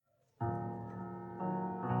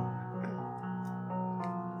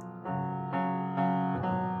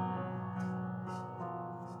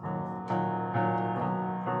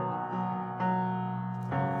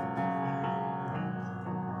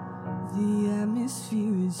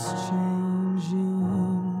atmosphere is changing.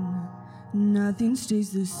 Nothing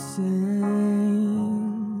stays the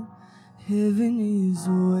same. Heaven is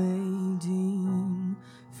waiting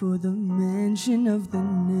for the mention of the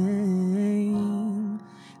name.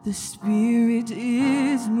 The Spirit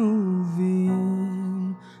is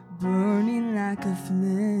moving, burning like a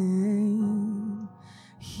flame,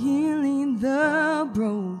 healing the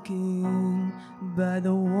broken by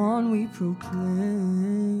the one we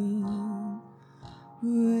proclaim.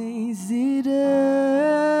 Raise it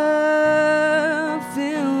up,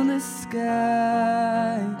 fill the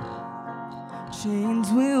sky. Chains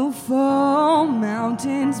will fall,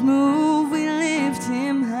 mountains move, we lift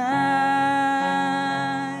him high.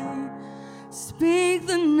 Speak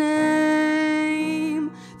the name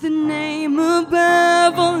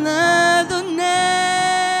above all other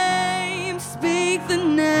names. Speak the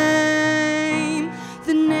name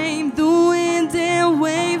the wind and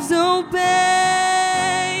waves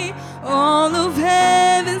obey. All of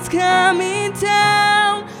heaven's coming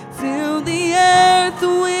down, fill the earth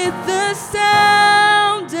with the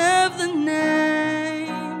sound of the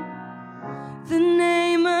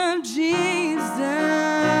name of Jesus.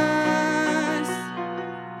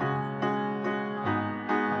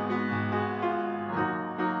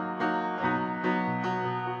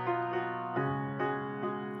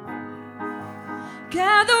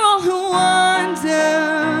 Gather all who wander,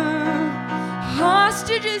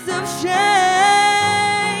 hostages of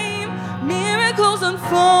shame, miracles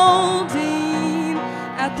unfolding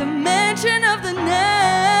at the mention of the name.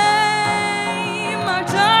 Our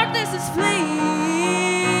darkness is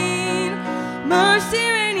fleeing, mercy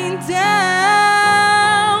raining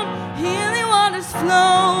down, healing waters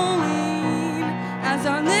flowing as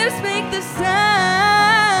our lips make the sound.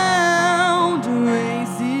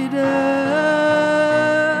 Raise it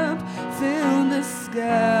up, fill the sky.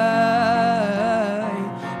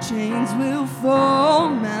 Chains will fall,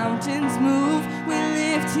 mountains move, we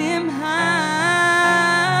lift him high.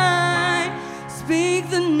 Speak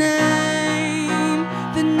the name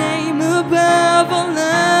above all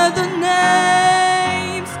other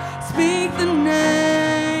names. Speak the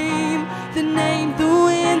name the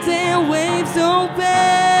winds and waves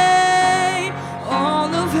obey.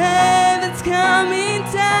 All of heaven's coming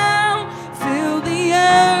down, fill the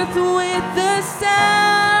earth with the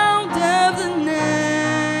sound of the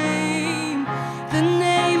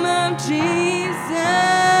name of Jesus.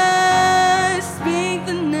 Speak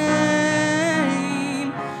the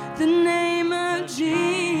name of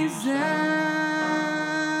Jesus.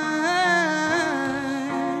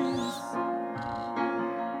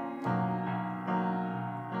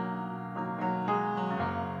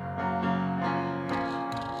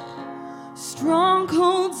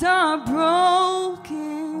 Strongholds are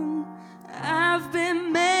broken, I've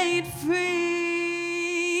been made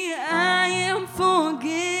free, I am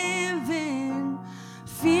forgiven,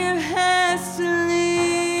 fear has to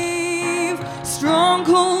leave.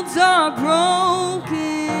 Strongholds are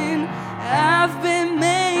broken, I've been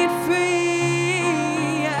made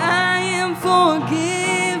free, I am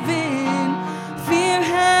forgiven, fear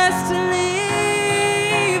has to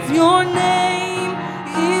leave. Your name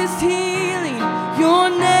is healing, your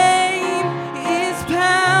name is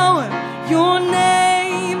power, your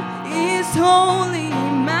name is holy,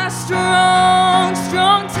 my strong,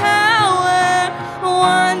 strong tower,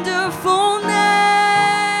 wonderful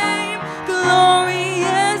name,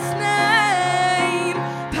 glorious name,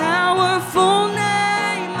 powerful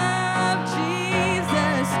name of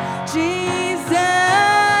Jesus, Jesus.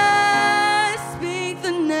 Speak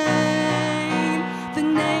the name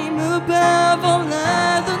above all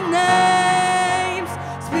other names.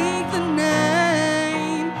 Speak the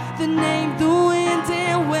name the wind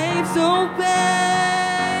and waves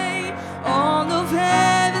obey. All of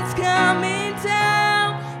heaven's coming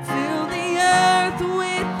down, fill the earth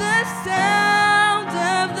with the sound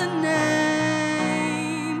of the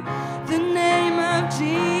name of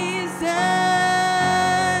Jesus,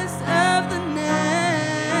 of the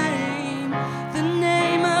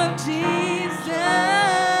name of Jesus.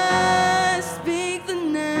 Speak the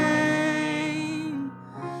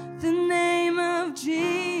name of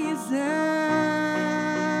Jesus.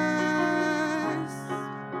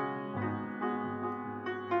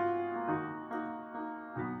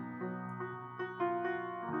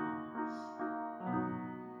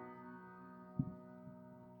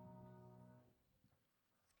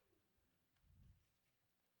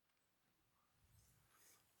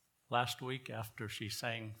 Last week, after she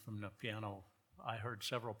sang from the piano, I heard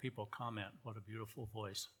several people comment, "What a beautiful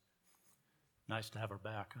voice." Nice to have her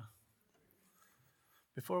back, huh?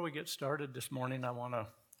 Before we get started this morning, I want to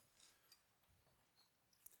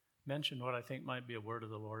mention what I think might be a word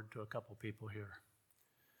of the Lord to a couple people here.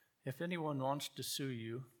 If anyone wants to sue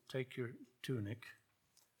you, take your tunic,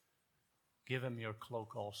 give him your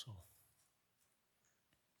cloak also.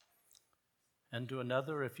 And to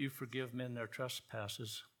another, if you forgive men their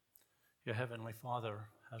trespasses, your heavenly Father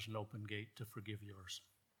has an open gate to forgive yours.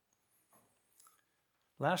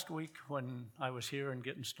 Last week when I was here and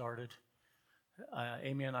getting started,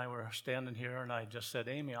 Amy and I were standing here, and I just said,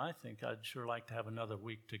 Amy, I think I'd sure like to have another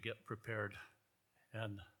week to get prepared.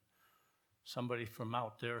 And somebody from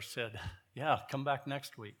out there said, yeah, come back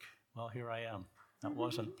next week. Well, here I am. That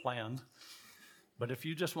wasn't planned. But if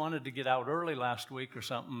you just wanted to get out early last week or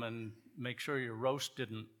something and make sure your roast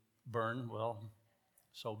didn't burn, well,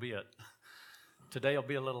 so be it. Today will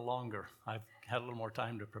be a little longer. I've had a little more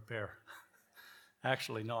time to prepare.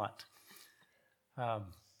 Actually not.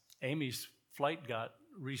 Amy's flight got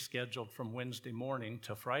rescheduled from Wednesday morning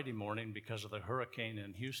to Friday morning because of the hurricane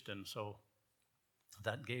in Houston. So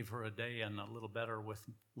that gave her a day and a little better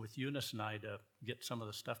with Eunice and I to get some of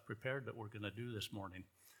the stuff prepared that we're going to do this morning.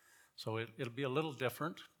 So it'll be a little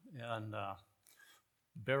different, and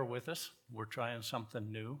bear with us. We're trying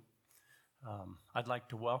something new. I'd like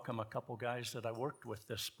to welcome a couple guys that I worked with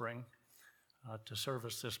this spring to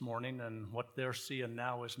service this morning, and what they're seeing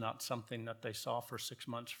now is not something that they saw for 6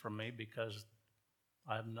 months from me, because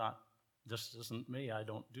this isn't me. I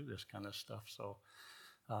don't do this kind of stuff. So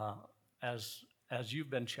as you've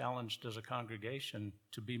been challenged as a congregation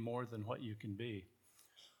to be more than what you can be,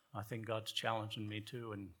 I think God's challenging me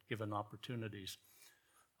too and given opportunities.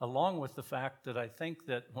 Along with the fact that I think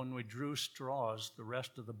that when we drew straws, the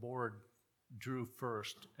rest of the board drew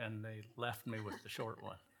first, and they left me with the short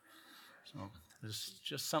one. So it's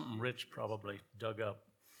just something Rich probably dug up.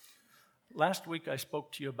 Last week I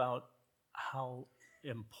spoke to you about how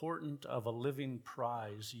important of a living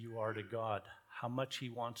prize you are to God, how much He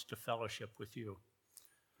wants to fellowship with you.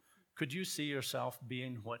 Could you see yourself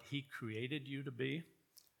being what He created you to be?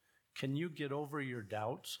 Can you get over your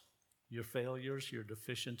doubts, your failures, your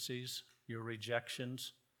deficiencies, your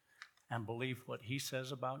rejections, and believe what He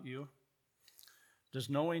says about you? Does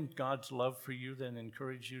knowing God's love for you then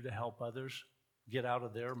encourage you to help others get out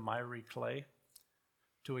of their miry clay,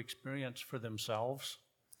 to experience for themselves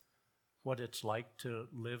what it's like to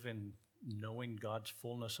live in knowing God's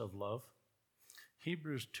fullness of love?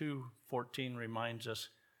 Hebrews 2:14 reminds us,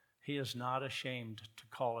 He is not ashamed to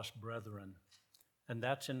call us brethren. And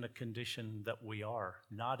that's in the condition that we are,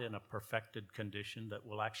 not in a perfected condition that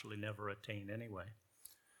we'll actually never attain anyway.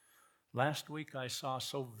 Last week I saw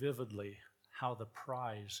so vividly how the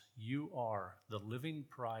prize you are, the living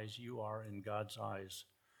prize you are in God's eyes,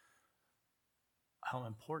 how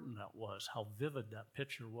important that was, how vivid that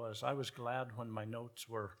picture was. I was glad when my notes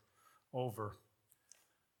were over,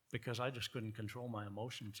 because I just couldn't control my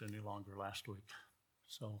emotions any longer last week.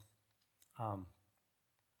 So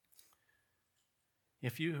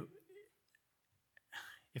if you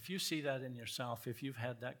see that in yourself, if you've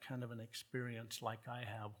had that kind of an experience like I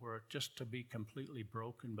have, where just to be completely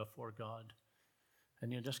broken before God,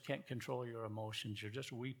 and you just can't control your emotions, you're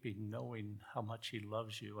just weeping knowing how much He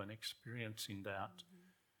loves you and experiencing that,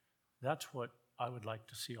 that's what I would like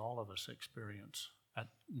to see all of us experience at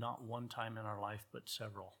not one time in our life, but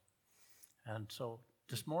several. And so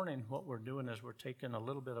this morning, what we're doing is we're taking a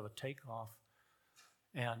little bit of a takeoff,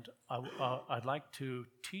 and I'd like to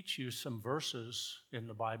teach you some verses in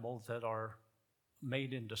the Bible that are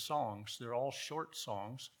made into songs. They're all short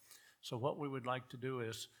songs. So what we would like to do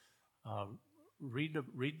is read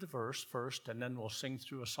the verse first, and then we'll sing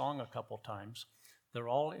through a song a couple times. They're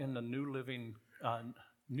all in the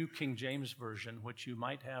New King James Version, which you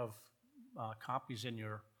might have copies in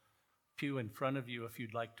your pew in front of you if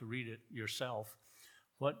you'd like to read it yourself.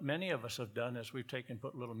 What many of us have done is we've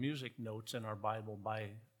put little music notes in our Bible by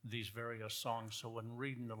these various songs, so when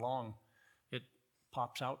reading along, it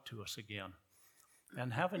pops out to us again.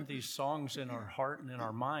 And having these songs in our heart and in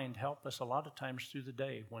our mind help us a lot of times through the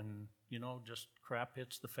day when, just crap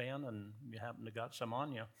hits the fan and you happen to got some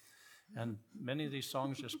on you. And many of these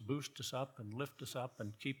songs just boost us up and lift us up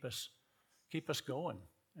and keep us going.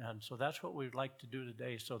 And so that's what we'd like to do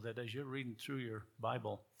today, so that as you're reading through your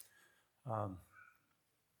Bible,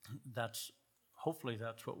 hopefully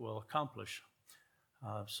that's what we'll accomplish.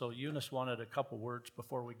 So Eunice wanted a couple words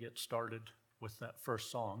before we get started with that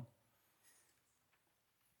first song.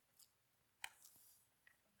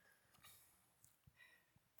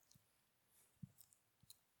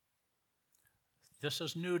 This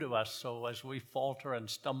is new to us, so as we falter and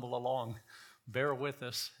stumble along, bear with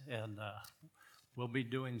us, and we'll be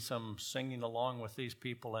doing some singing along with these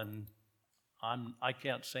people, and I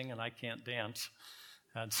can't sing and I can't dance,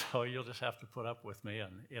 And so you'll just have to put up with me.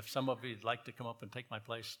 And if some of you'd like to come up and take my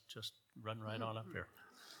place, just run right on up here.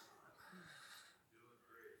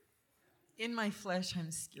 In my flesh,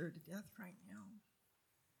 I'm scared to death right now.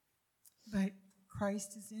 But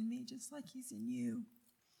Christ is in me just like he's in you.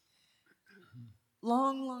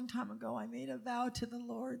 Long, long time ago, I made a vow to the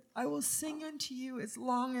Lord. I will sing unto you as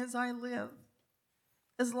long as I live.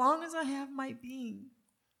 As long as I have my being,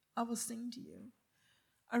 I will sing to you.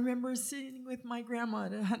 I remember sitting with my grandma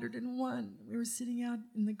at 101. We were sitting out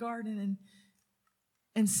in the garden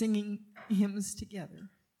and singing hymns together.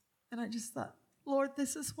 And I just thought, Lord,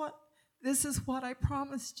 this is what I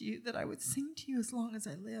promised you, that I would sing to you as long as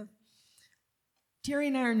I live. Terry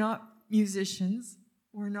and I are not musicians.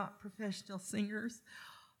 We're not professional singers.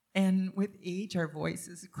 And with age, our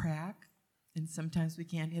voices crack. And sometimes we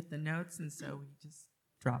can't hit the notes, and so we just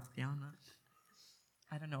drop down.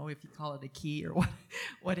 I don't know if you call it a key or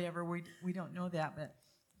whatever. We don't know that. But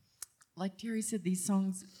like Terry said, these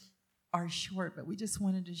songs are short, but we just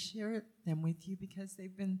wanted to share them with you because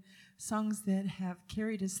they've been songs that have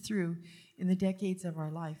carried us through in the decades of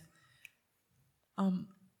our life.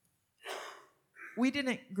 We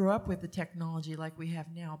didn't grow up with the technology like we have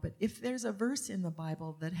now, but if there's a verse in the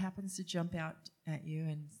Bible that happens to jump out at you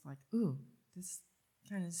and it's like, ooh, this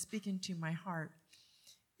kind of speaking to my heart,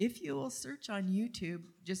 if you will search on YouTube,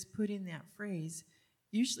 just put in that phrase,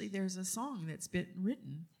 usually there's a song that's been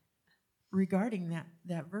written regarding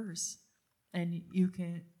that verse, and you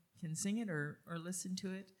can sing it or listen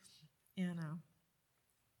to it. And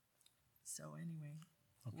so anyway,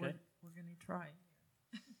 okay. We're going to try.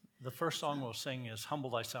 The first song we'll sing is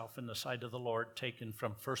Humble Thyself in the Sight of the Lord, taken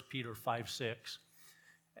from 1 Peter 5:6.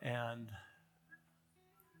 And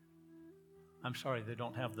I'm sorry, they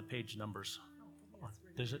don't have the page numbers.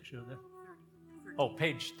 Does it show there? Oh,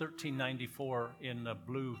 page 1394 in the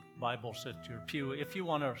blue Bibles at your pew, if you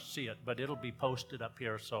want to see it, but it'll be posted up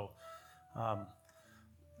here. So,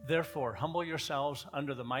 therefore, humble yourselves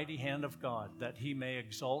under the mighty hand of God, that he may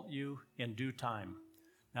exalt you in due time.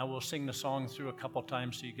 Now we'll sing the song through a couple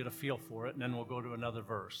times so you get a feel for it, and then we'll go to another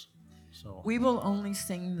verse. So we will only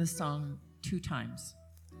sing the song 2 times,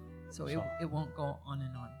 so it won't go on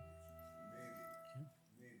and on.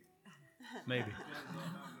 Maybe.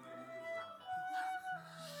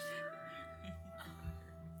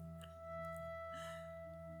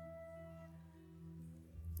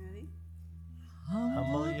 Ready?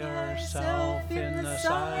 Humble yourself in the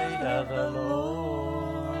sight of the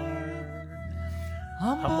Lord.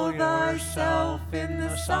 Humble yourself in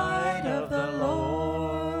the sight of the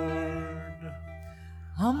Lord.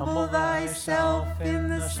 Humble thyself in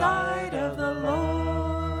the sight of the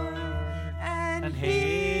Lord, and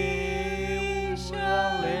he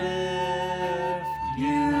shall lift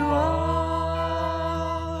you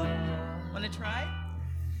up. Want to try?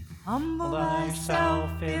 Humble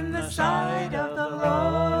thyself in the sight of the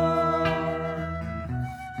Lord.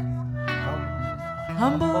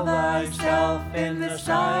 Humble thyself in the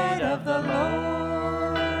sight of the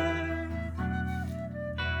Lord.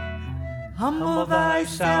 Humble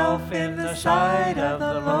thyself in the sight of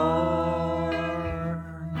the Lord,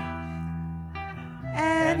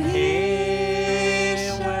 and he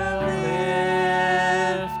will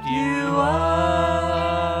lift you up,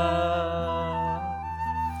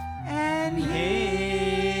 and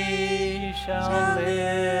he shall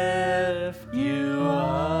lift you up.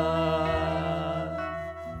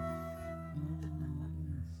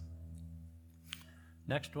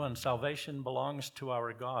 Next one, salvation belongs to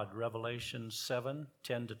our God, Revelation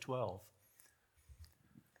 7:10-12.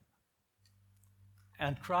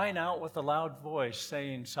 And crying out with a loud voice,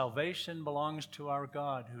 saying, salvation belongs to our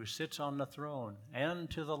God, who sits on the throne,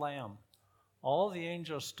 and to the Lamb. All the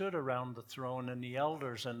angels stood around the throne, and the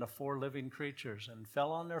elders and the 4 living creatures, and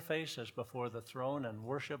fell on their faces before the throne and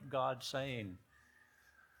worshiped God, saying,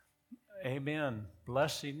 Amen.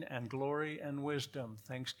 Blessing and glory and wisdom,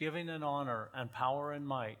 thanksgiving and honor and power and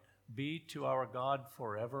might be to our God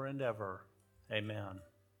forever and ever. Amen.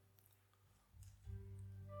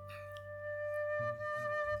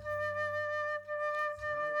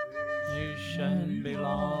 Salvation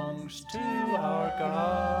belongs to our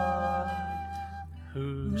God,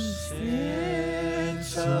 who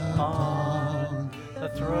sits upon the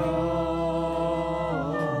throne.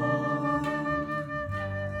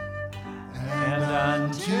 And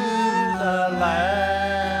unto the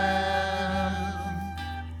Lamb,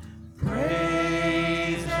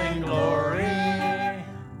 praise and glory,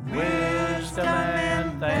 wisdom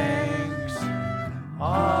and thanks,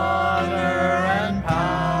 honor and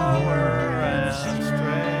power and strength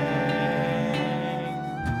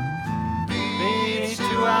be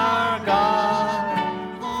to our God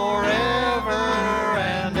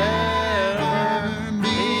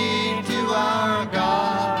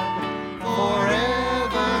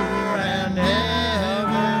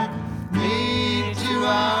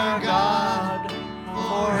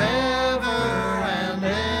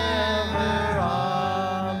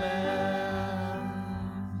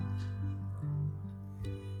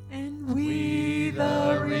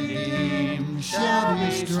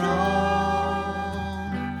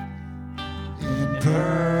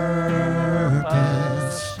purpose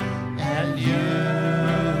and unity,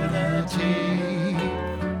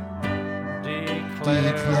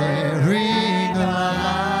 declaring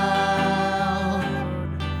aloud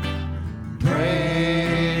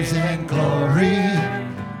praise and glory,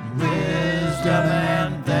 wisdom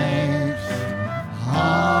and thanks,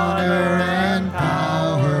 honor and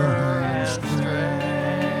power and strength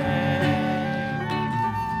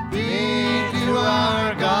be to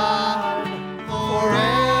our God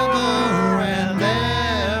forever and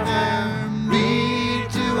ever. Be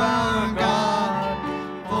to our God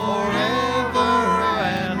forever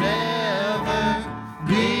and ever.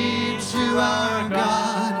 Be to our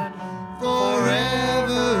God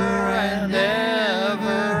forever and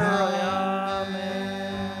ever.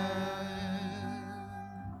 Amen.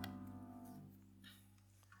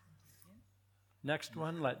 Next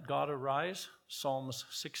one, let God arise, Psalms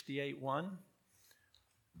 68:1.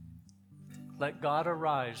 Let God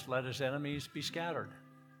arise, let his enemies be scattered.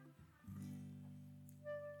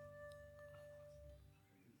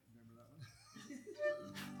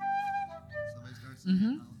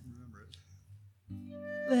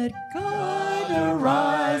 Let God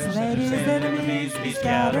arise, let his enemies be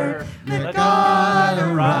scattered. Let God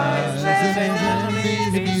arise, let his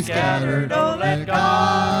enemies be scattered. Oh, let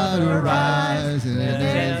God arise, let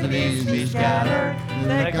his enemies be scattered.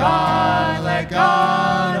 Let God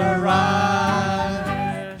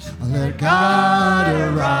arise. Let God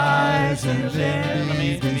arise, and his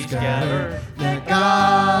enemies be scattered. Let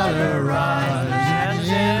God arise, and his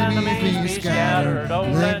enemies be scattered. Oh,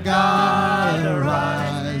 let God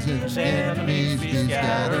arise, and his enemies be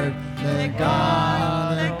scattered. Let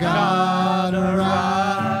God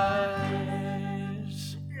arise.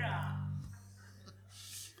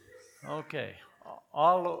 Okay.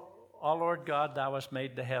 All Lord God, thou hast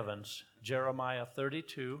made the heavens. Jeremiah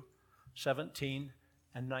 32:17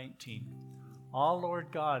 and 19. All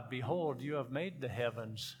Lord God, behold, you have made the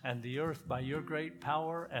heavens and the earth by your great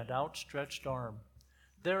power and outstretched arm.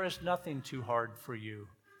 There is nothing too hard for you.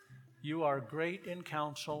 You are great in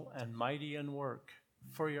counsel and mighty in work,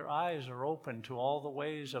 for your eyes are open to all the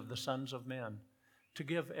ways of the sons of men, to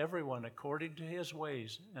give everyone according to his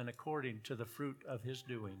ways and according to the fruit of his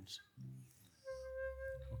doings.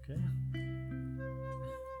 Okay.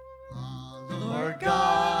 Lord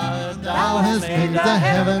God, thou hast made the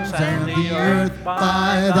heavens and the earth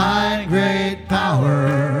by thy great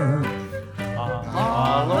power.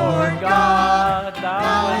 Lord God,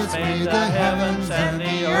 thou hast made the heavens and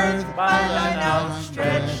the earth by thine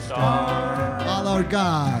outstretched arm. Lord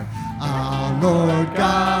God, Lord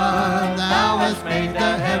God, thou hast made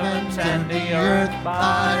the heavens and the earth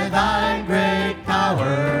by thy great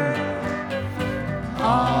power.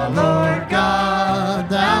 Lord God,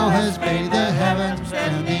 thou hast made the heavens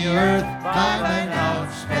and the earth by thine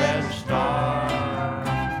outstretched arm.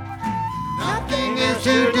 Nothing is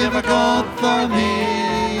too difficult for me.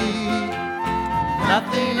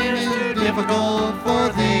 Nothing is too difficult for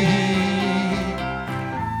thee.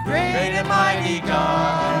 Great and mighty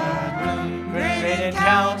God, great in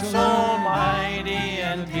counsel, mighty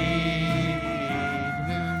in deed.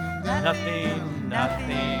 Nothing,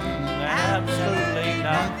 absolutely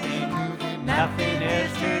nothing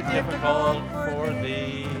is too difficult for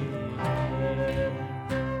thee.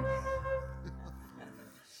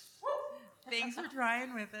 Thanks for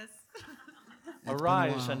trying with us.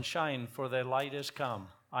 Arise and shine, for thy light is come.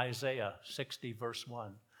 Isaiah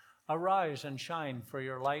 60:1. Arise and shine, for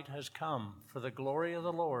your light has come, for the glory of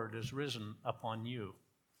the Lord is risen upon you.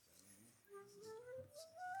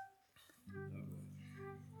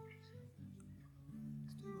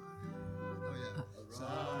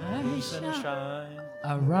 Arise, And shine,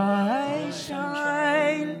 arise,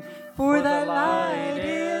 shine, for thy light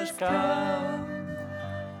is come.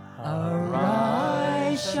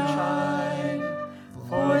 Arise, shine,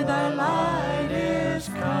 for thy light is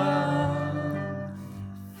come.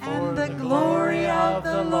 And the glory of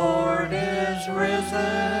the Lord is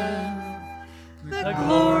risen. The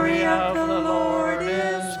glory of the Lord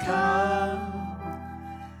is come.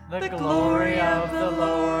 The glory of the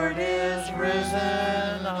Lord is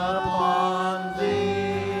risen upon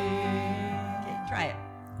thee. Okay, try it.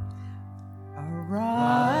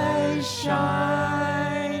 Arise,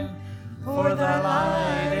 shine, for thy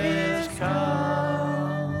light is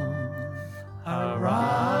come.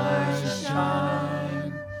 Arise and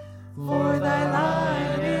shine, for thy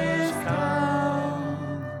light is come.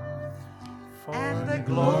 And the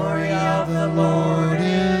glory of the Lord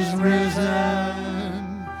is risen.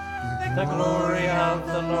 The glory of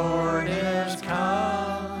the Lord is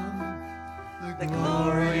come. The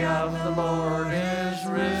glory of the Lord is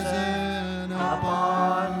risen upon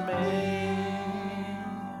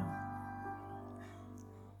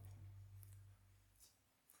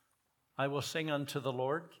I will sing unto the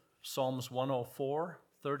Lord, Psalms 104,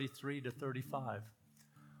 33 to 35.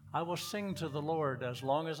 I will sing to the Lord as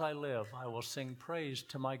long as I live. I will sing praise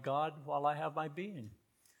to my God while I have my being.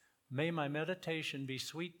 May my meditation be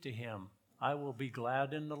sweet to him. I will be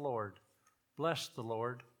glad in the Lord. Bless the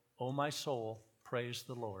Lord, O my soul, praise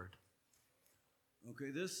the Lord.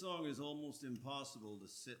 Okay, this song is almost impossible to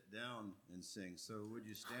sit down and sing. So would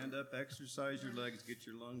you stand up, exercise your legs, get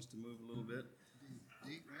your lungs to move a little bit?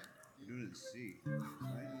 D, right? You're doing it in C, C. right? It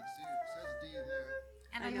says D there.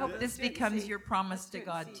 And I hope this becomes your promise to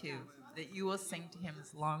God too, that you will sing to him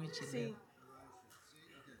as long as you live.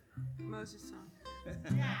 Moses song.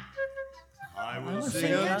 I will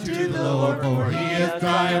sing unto The Lord, for he has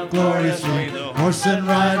triumphed gloriously, the horse and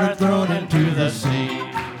rider thrown into the sea.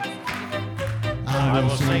 I will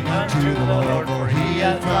sing unto the Lord, for he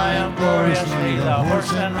has triumphed gloriously, the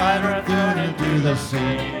horse and rider thrown into the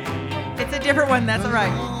sea. It's a different one, that's all right.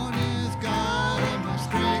 The Lord is God and my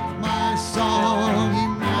strength, my song. He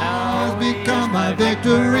now has become my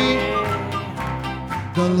victory.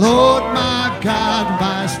 The Lord my God,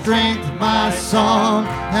 my strength, my song,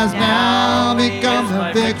 has now become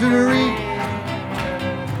the victory.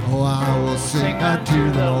 Oh, I will sing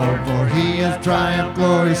unto the Lord, for he has triumphed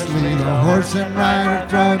gloriously, the horse and rider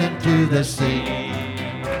thrown into the sea.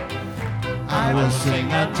 I will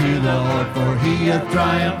sing unto the Lord, for he hath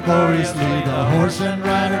triumphed gloriously, the horse and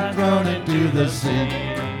rider thrown into the sea.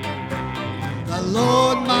 The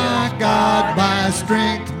Lord my God, my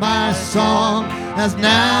strength, my song, has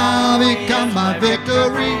now become my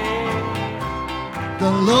victory.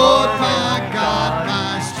 The Lord my God,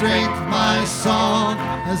 my strength, my song,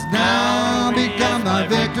 has now become my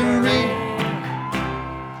victory.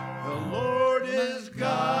 The Lord is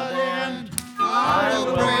God and I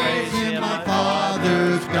will praise him, my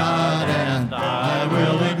Father's God, and I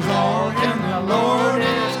will exalt him. The Lord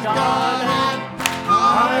is God, and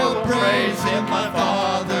I will praise him, my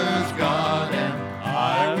Father's God, and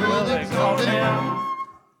I will exalt him.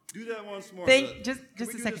 do that once more. Just Can a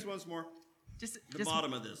we do second. this once more? Just The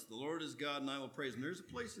bottom of this. The Lord is God and I will praise him. There's a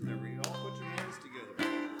place in there where you all put your hands together.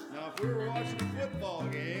 Now, if we were watching a football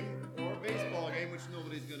game or a baseball game, which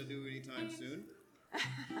nobody's going to do anytime soon,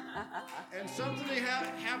 and something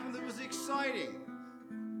happened that was exciting,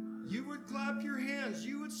 you would clap your hands,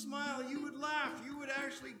 you would smile, you would laugh, you would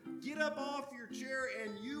actually get up off your chair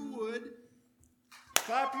and you would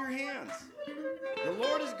clap your hands. The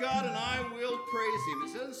Lord is God and I will praise him.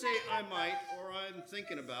 It doesn't say I might or I'm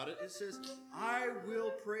thinking about it. It says I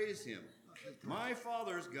will praise him. My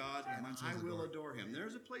Father is God and I will adore him.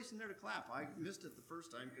 There's a place in there to clap. I missed it the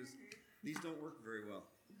first time because these don't work very well.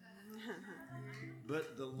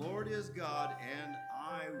 But the Lord is God and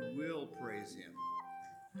I will praise him.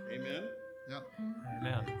 Amen? Yep.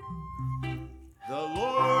 Amen. The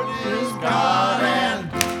Lord is God, and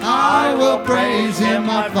I will praise him,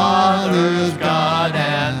 my Father's God,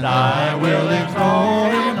 and I will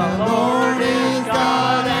exalt him. The Lord is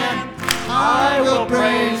God, and I will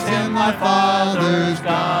praise him, my Father's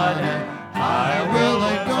God, and I will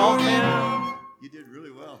exalt him. You did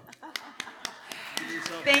really well.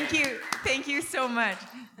 Thank you so much.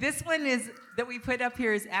 This one is that we put up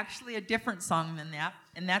here is actually a different song than that,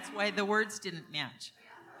 and that's why the words didn't match.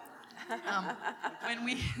 When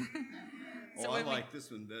we I like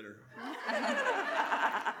this one better.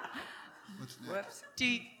 What's next? Whoops. do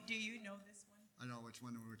you know this one? I know which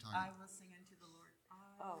one we were talking I about. will sing unto the Lord.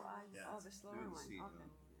 The slower Do it in one. C, Okay.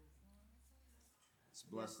 though. It's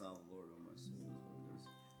bless thou the Lord, O my soul. Is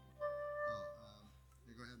what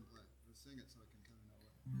it is. Go ahead and play. Let's sing it so I can kind of know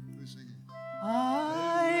who's singing.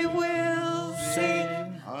 I will sing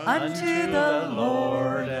Unto the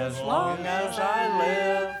Lord as long as I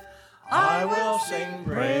live. I will sing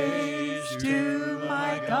praise to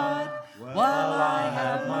my God while I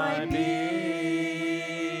have my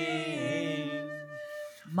being.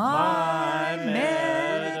 My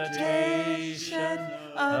meditation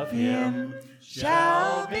of him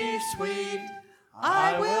shall be sweet.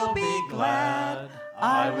 I will be glad.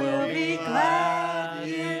 I will be glad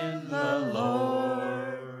in the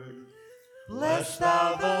Lord. Bless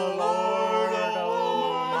thou the Lord,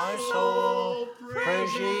 O my soul.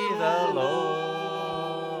 Praise ye the Lord.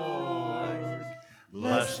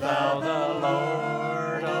 Bless thou the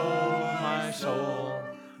Lord, O my soul.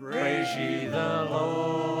 Praise ye the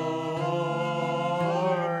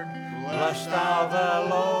Lord. Bless thou the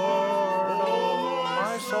Lord, O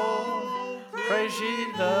my soul. Praise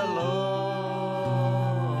ye the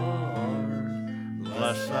Lord.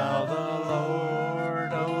 Bless thou the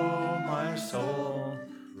Lord, O my soul.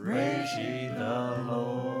 Praise ye the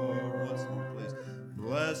Lord. Once more, please.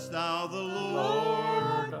 Bless thou the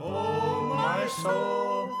Lord, O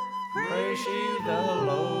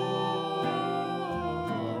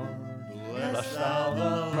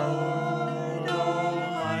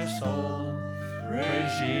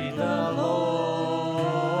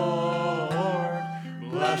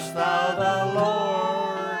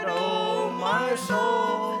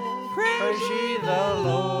praise ye the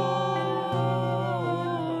Lord.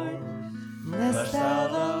 Bless thou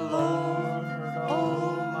the Lord,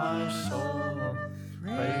 O my soul,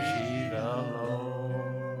 praise ye the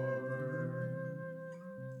Lord.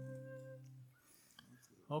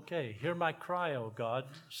 Okay, hear my cry, O God,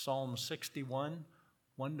 Psalm 61,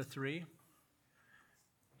 1-3.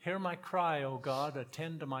 Hear my cry, O God,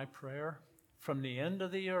 attend to my prayer. From the end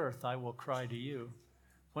of the earth I will cry to you.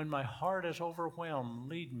 When my heart is overwhelmed,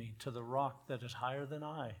 lead me to the rock that is higher than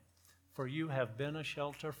I. For you have been a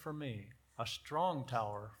shelter for me, a strong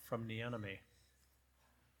tower from the enemy.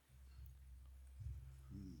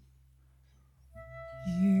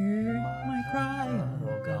 Hear my cry,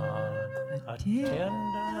 O God, attend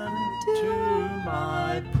attend unto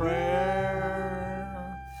my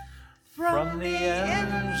prayer. From the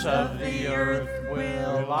ends of the earth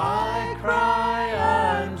will I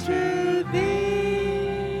cry unto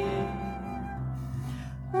thee.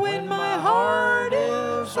 When my heart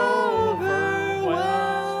is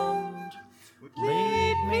overwhelmed,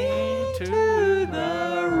 lead me to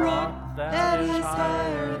the rock that is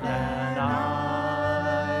higher than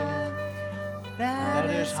I. That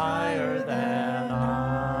is higher than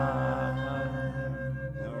I.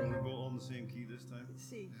 Now we're going to go all in the same key this time.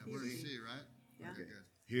 C. We're in C, right? Yeah. Okay, good.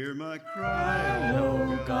 Hear my cry,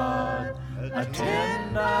 O God,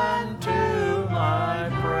 attend unto my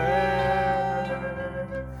prayer.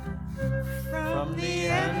 From the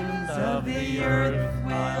end of the earth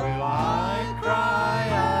will I cry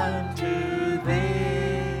unto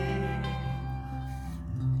thee.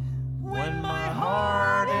 When my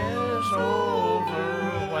heart is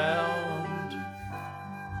overwhelmed,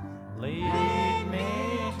 lead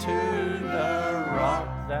me to the rock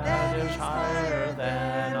that is higher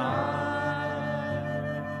than I.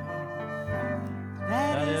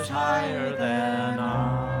 That is higher than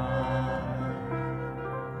I.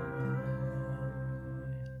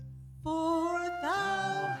 For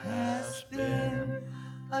thou hast been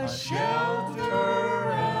a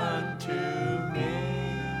Shelter unto me,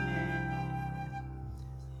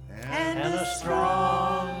 and and a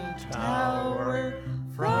strong tower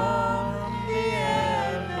from the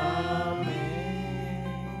enemy.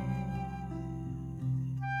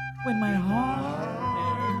 when my heart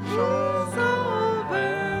Is is overwhelmed,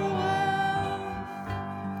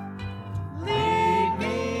 lead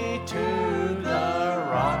me to the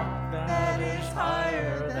rock that is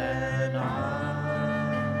higher than I.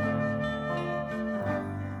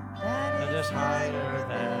 That is higher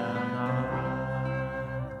than I.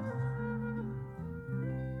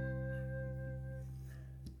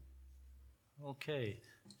 Okay,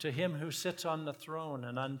 to him who sits on the throne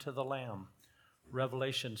and unto the Lamb,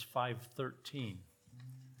 Revelations 5:13.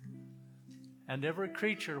 And every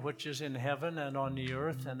creature which is in heaven and on the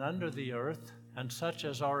earth and under the earth, and such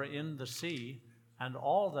as are in the sea, and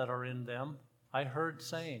all that are in them, I heard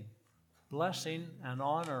saying, Blessing and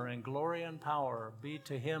honor and glory and power be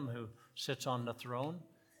to him who sits on the throne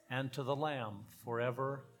and to the Lamb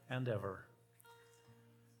forever and ever.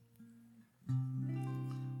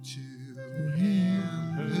 To him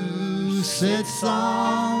who sits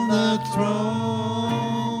on the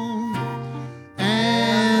throne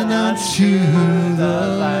and unto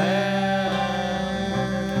the Lamb.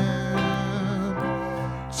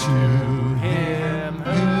 To him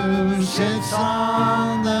who sits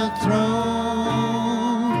on the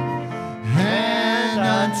throne and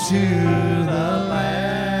unto the Lamb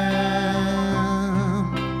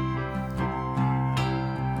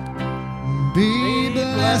be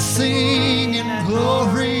blessing and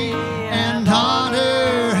glory and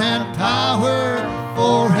honor and power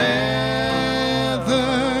forever.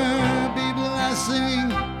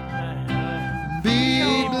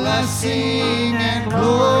 Be blessing and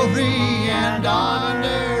glory and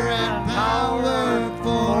honor and power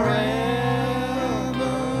forever.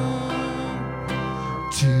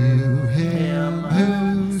 To him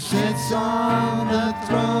who sits on the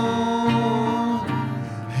throne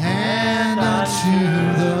and unto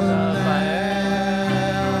the Lamb.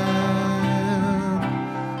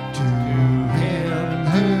 To him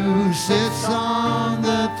who sits on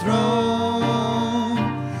the throne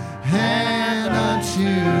and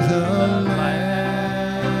unto the Lamb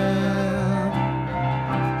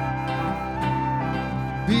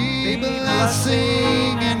be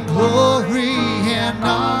blessing and glory and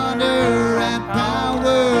honor and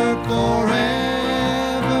power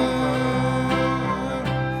forever.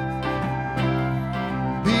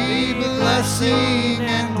 Be blessing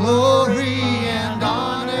and glory and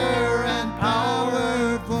honor and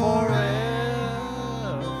power forever.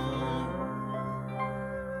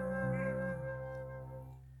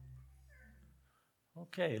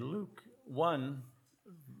 Okay, Luke 1,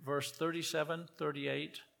 verse 37,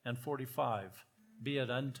 38, and 45. Be it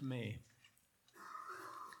unto me.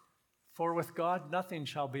 For with God nothing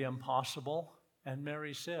shall be impossible. And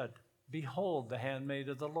Mary said, Behold, the handmaid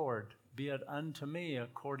of the Lord, be it unto me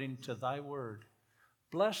according to thy word.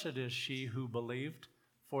 Blessed is she who believed,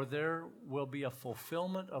 for there will be a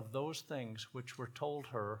fulfillment of those things which were told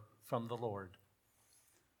her from the Lord.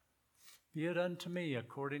 Be it unto me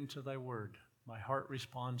according to thy word. My heart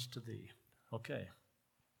responds to thee. Okay.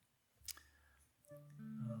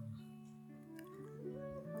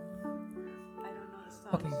 I don't know the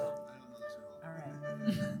song. Okay. All right.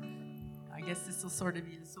 I guess this will sort of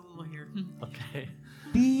be a solo here. Okay.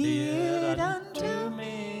 Be it unto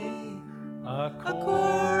me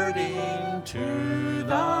according to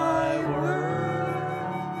thy word.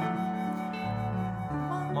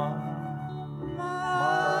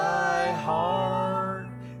 My heart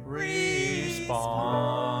responds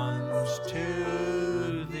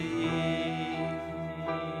to thee.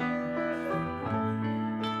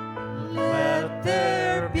 Let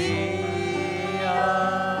there be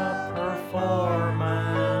a performance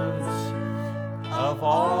of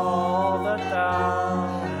all that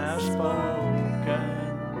thou hast spoken,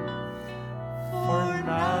 for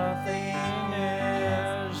nothing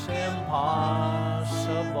is impossible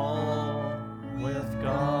with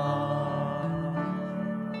God.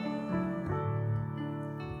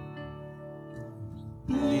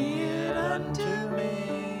 Be it unto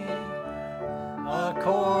me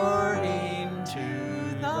according to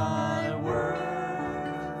thy word.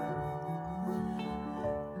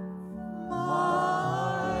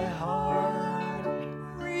 My heart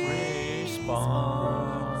responds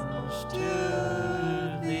to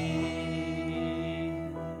thee.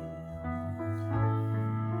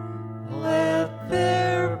 Let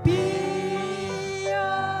there be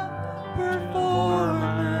a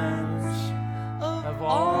performance of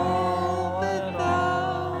all that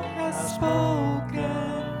thou hast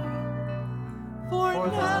spoken, for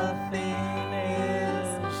nothing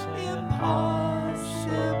is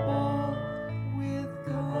impossible with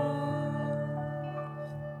God.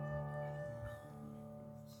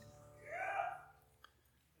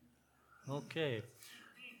 Okay.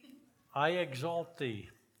 I exalt thee.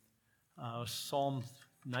 Psalm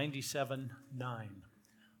 97:9.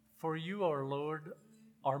 For you, our Lord,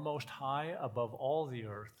 are most high above all the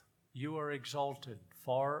earth. You are exalted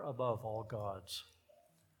far above all gods.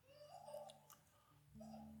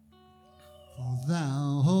 For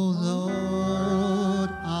thou, O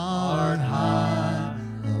Lord, art high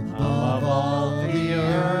above all the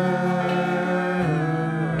earth.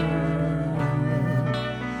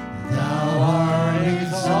 Thou art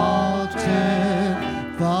exalted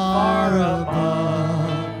far above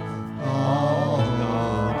all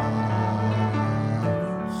gods.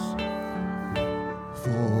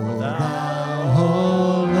 For thou, O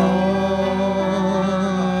Lord,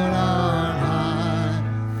 art high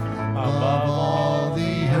above all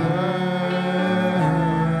the earth.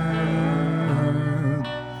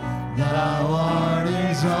 Thou art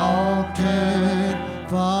exalted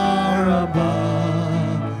far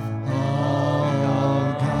above all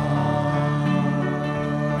gods.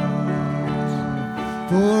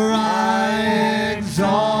 For I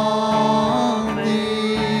exalt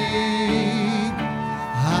thee,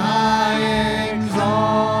 I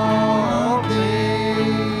exalt thee,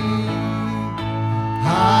 I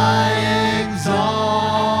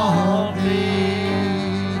exalt thee,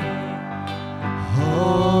 O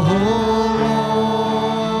Lord.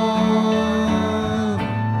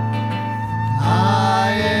 I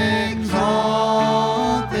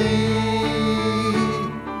exalt thee,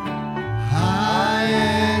 I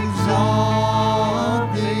exalt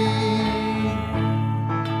thee,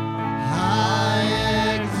 I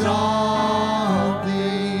exalt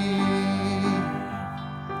thee,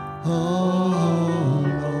 O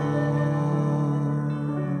Lord.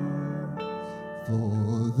 For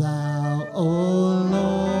thou, O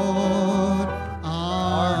Lord,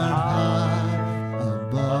 art high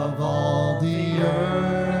above all the earth.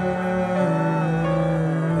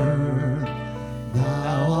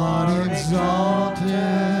 Thou art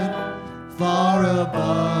exalted far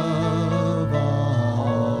above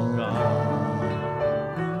all gods.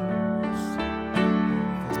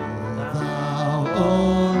 For thou, O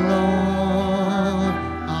Lord,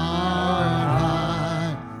 art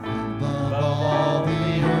high above all the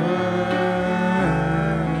earth.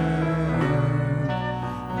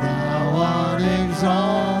 Thou art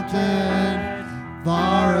exalted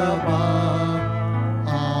far above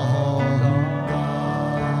all gods.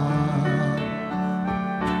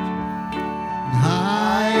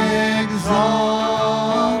 I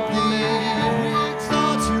exalt thee,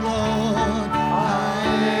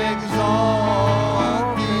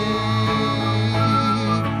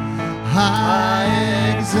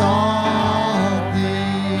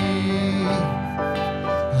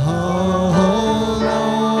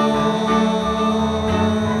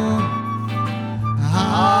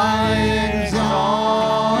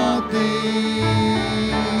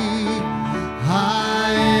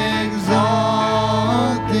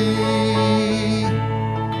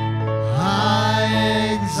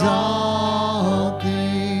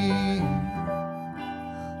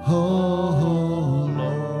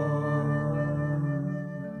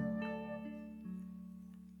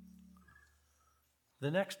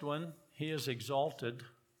 next one, he is exalted.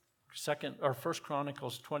 1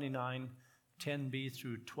 Chronicles 29, 10b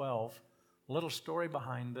through 12. A little story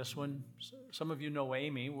behind this one. Some of you know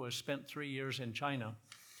Amy spent 3 years in China.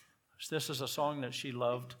 This is a song that she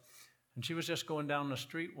loved. And she was just going down the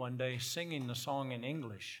street one day singing the song in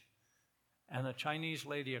English. And a Chinese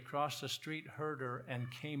lady across the street heard her and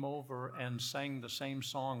came over and sang the same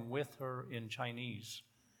song with her in Chinese.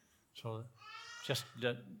 So just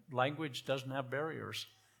that language doesn't have barriers.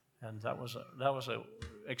 And that was a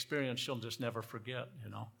experience she'll just never forget,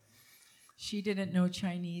 you know. She didn't know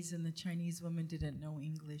Chinese, and the Chinese woman didn't know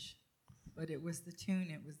English. But it was the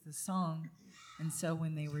tune, it was the song. And so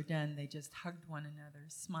when they were done, they just hugged one another,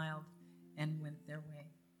 smiled, and went their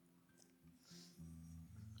way.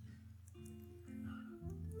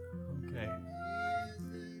 Okay.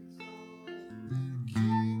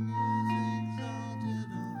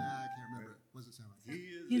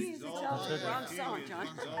 He is exalted. Wrong song, John.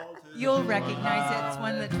 You'll recognize it. It's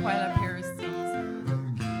one that Twyla Paris sings.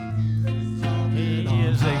 He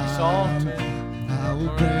is exalted. I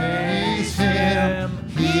will praise him.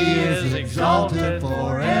 He is exalted,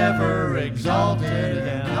 forever exalted,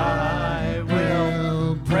 and I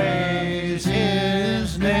will praise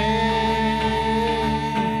his name.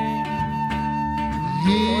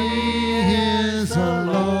 He is the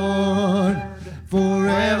Lord,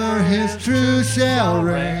 forever his truth shall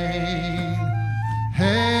reign.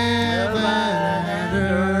 Heaven and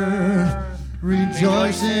earth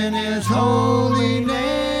rejoice in his holy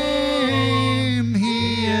name.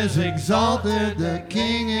 He is exalted, the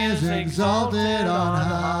King is exalted on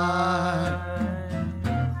high.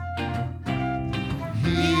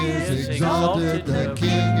 He is exalted, the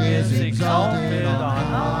King is exalted on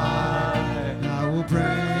high. I will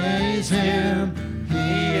praise him.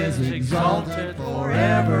 He is exalted,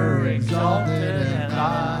 forever exalted, and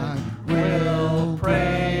I will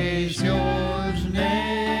praise his name.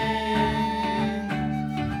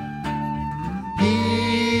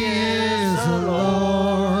 He is the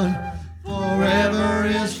Lord, forever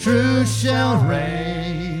his truth shall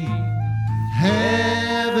reign.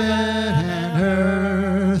 Heaven and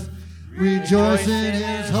earth rejoice in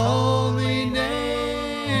his holy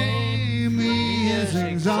name. He is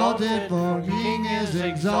exalted, for King is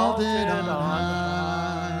exalted on high.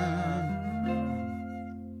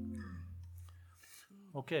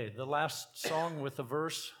 Okay, the last song with the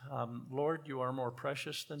verse, Lord, you are more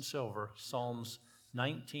precious than silver, Psalms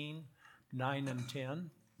 19, 9 and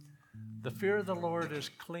 10. The fear of the Lord is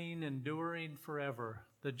clean, enduring forever.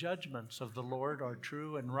 The judgments of the Lord are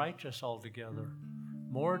true and righteous altogether.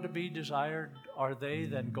 More to be desired are they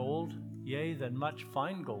than gold, yea, than much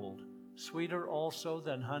fine gold, sweeter also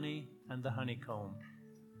than honey and the honeycomb.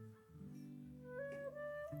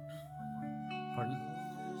 Pardon?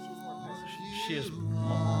 She is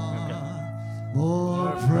okay.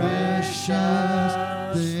 More precious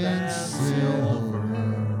than silver.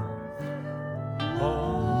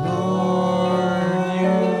 Lord,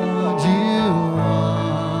 you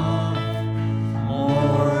are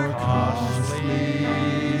more costly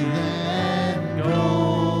than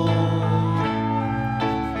gold.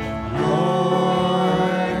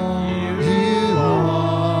 Lord, you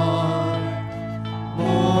are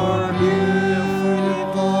more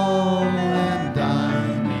beautiful than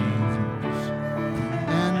diamonds,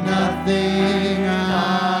 and nothing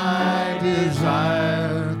I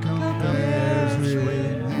desire compares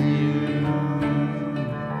with you.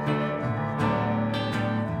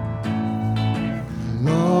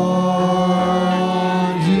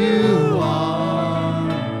 Lord, you are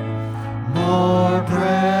more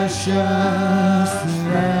precious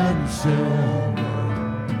than silver.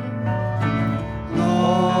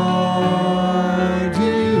 Lord,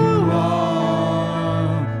 you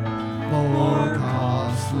are more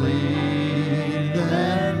costly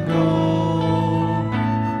than gold.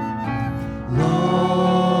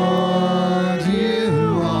 Lord,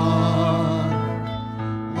 you are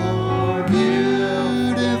more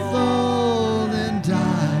beautiful than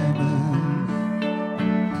diamonds.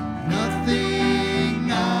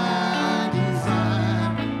 Nothing I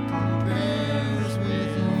desire compares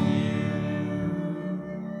with you.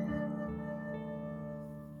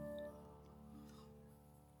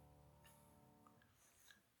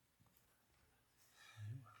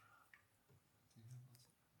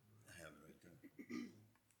 I have it right there.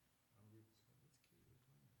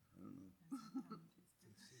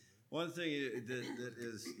 One thing that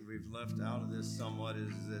is we've left out of this somewhat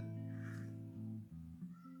is that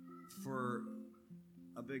for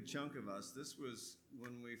a big chunk of us, this was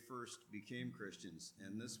when we first became Christians,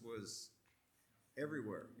 and this was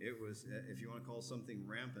everywhere. It was, if you want to call something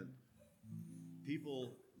rampant,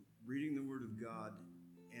 people reading the Word of God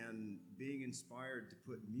and being inspired to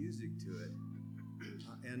put music to it.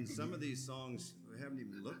 And some of these songs we haven't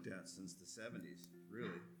even looked at since the 70s,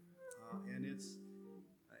 really. And it's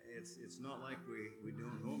not like we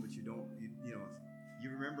don't know them, but you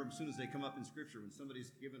remember them as soon as they come up in Scripture. When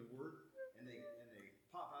somebody's given a word and they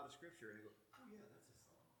pop out of Scripture and you go, oh yeah, that's a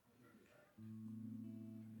song. I remember that.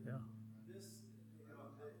 Yeah. This is a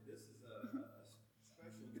special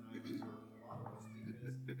time for a lot of us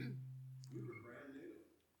because we were brand new.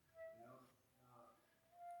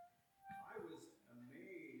 I was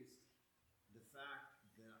amazed the fact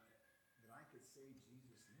that I could say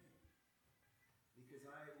Jesus' name because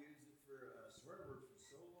I had used it for a swear word for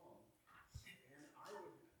so long, and I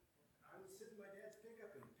would sit in my dad's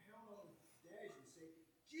pickup and pound on the dash and say,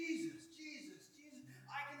 Jesus, Jesus, Jesus.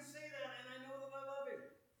 I can say that, and I know that I love him.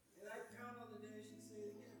 And I'd pound on the dash and say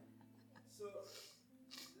it again. So,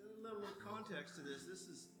 a little context to this. This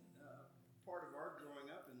is part of our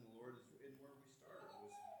growing up in the Lord, and where we started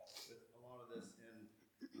was with a lot of this. And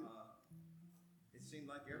it seemed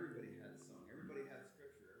like everybody had a song. Everybody had a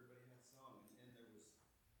scripture. Everybody had a song, and there was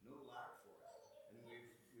no lack for it. And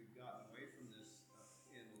we've gotten away from this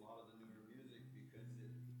in a lot of the newer music because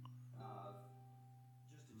it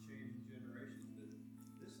just a change in generations. But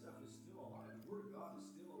this stuff is still alive. The Word of God is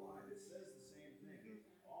still alive. It says the same thing. It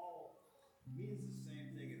all means the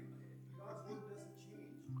same thing. God's Word doesn't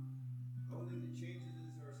change. The only thing that changes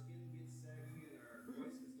is our skin gets saggy and our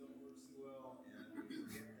voices don't work so well, and we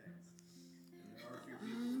forget things. And there are a few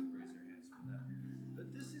people that raise their hands for that.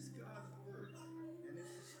 But this is God's Word, and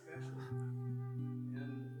it's special.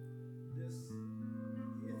 And this,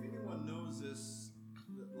 if anyone knows this,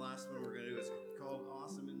 the last one we're going to do is called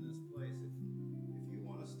Awesome in This Place. If you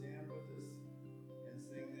want to stand with us and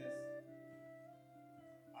sing this,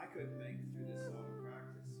 I couldn't make it through this song in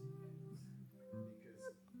practice because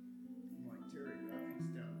I'm like Terry, God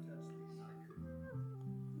reached down and touched me, and I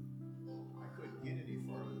couldn't get any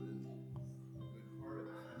farther than a good part of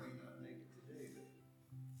it. I may not make it today, but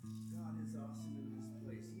God is awesome in this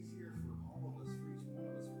place. He's here for all of us, for each one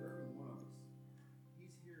of us, for every one of us.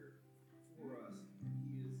 He's here for us, and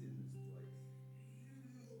He is in this place.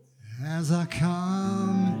 As I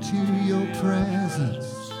come to your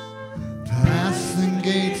presence, past the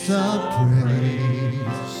gates of praise,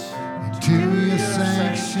 into your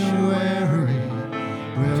sanctuary,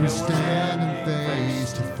 where we're standing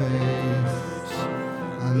face to face.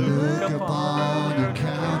 I look upon your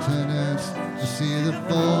countenance to see the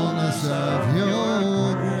fullness of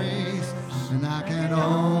your grace, and I can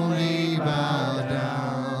only bow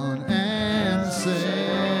down and say,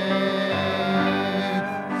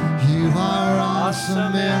 you are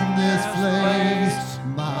awesome in this place,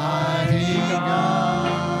 mighty God.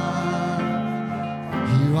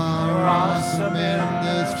 You are awesome in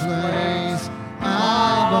this place,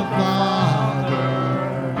 Abba Father.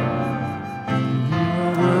 You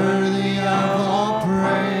are worthy of all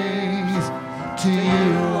praise. To you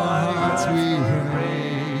our hearts we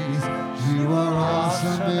raise. You are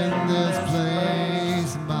awesome in this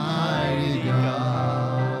place, mighty God.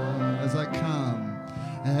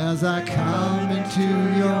 As I come into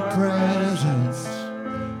your presence,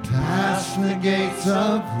 past the gates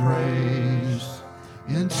of praise,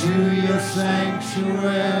 into your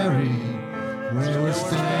sanctuary, where we're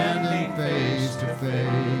standing face to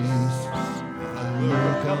face. I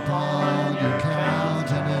look upon your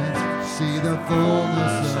countenance, see the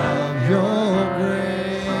fullness of your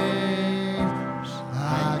grace.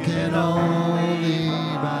 I can only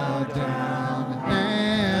bow down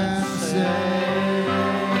and say,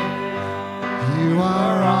 you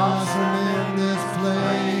are awesome in this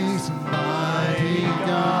place, mighty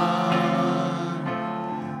God.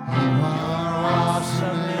 You are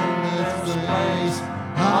awesome in this place,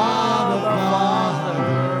 Abba Father.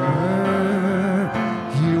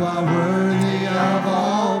 You are worthy of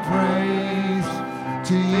all praise.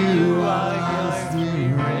 To you our hearts we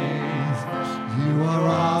raise. You are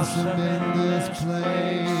awesome in this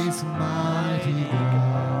place, mighty God.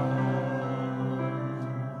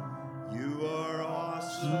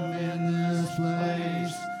 In this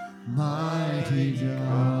place, mighty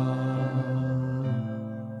God.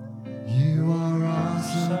 You are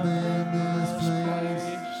awesome in this place,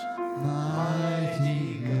 mighty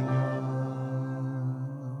God.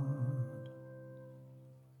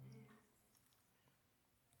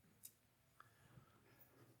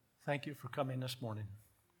 Thank you for coming this morning.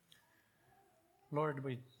 Lord,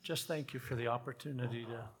 we just thank you for the opportunity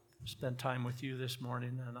to spend time with you this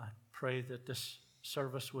morning, and I pray that this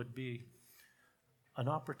service would be an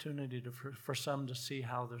opportunity for some to see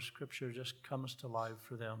how the Scripture just comes to life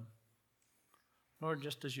for them. Lord,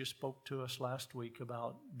 just as you spoke to us last week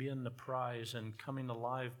about being the prize and coming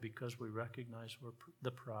alive because we recognize we're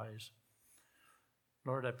the prize.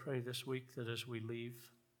 Lord, I pray this week that as we leave,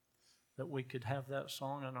 that we could have that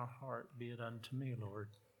song in our heart, be it unto me, Lord.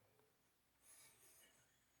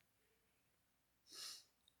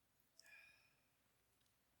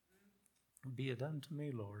 Be it unto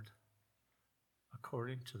me, Lord,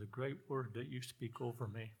 according to the great word that you speak over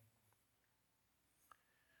me.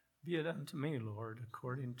 Be it unto me, Lord,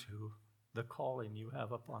 according to the calling you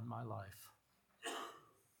have upon my life.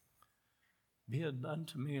 Be it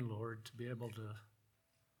unto me, Lord, to be able to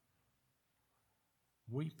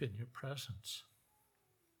weep in your presence.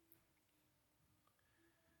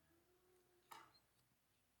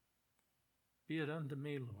 Be it unto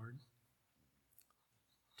me, Lord,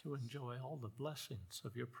 to enjoy all the blessings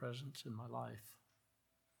of your presence in my life.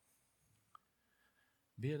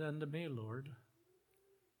 Be it unto me, Lord,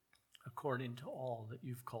 according to all that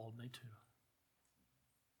you've called me to.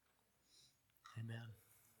 Amen.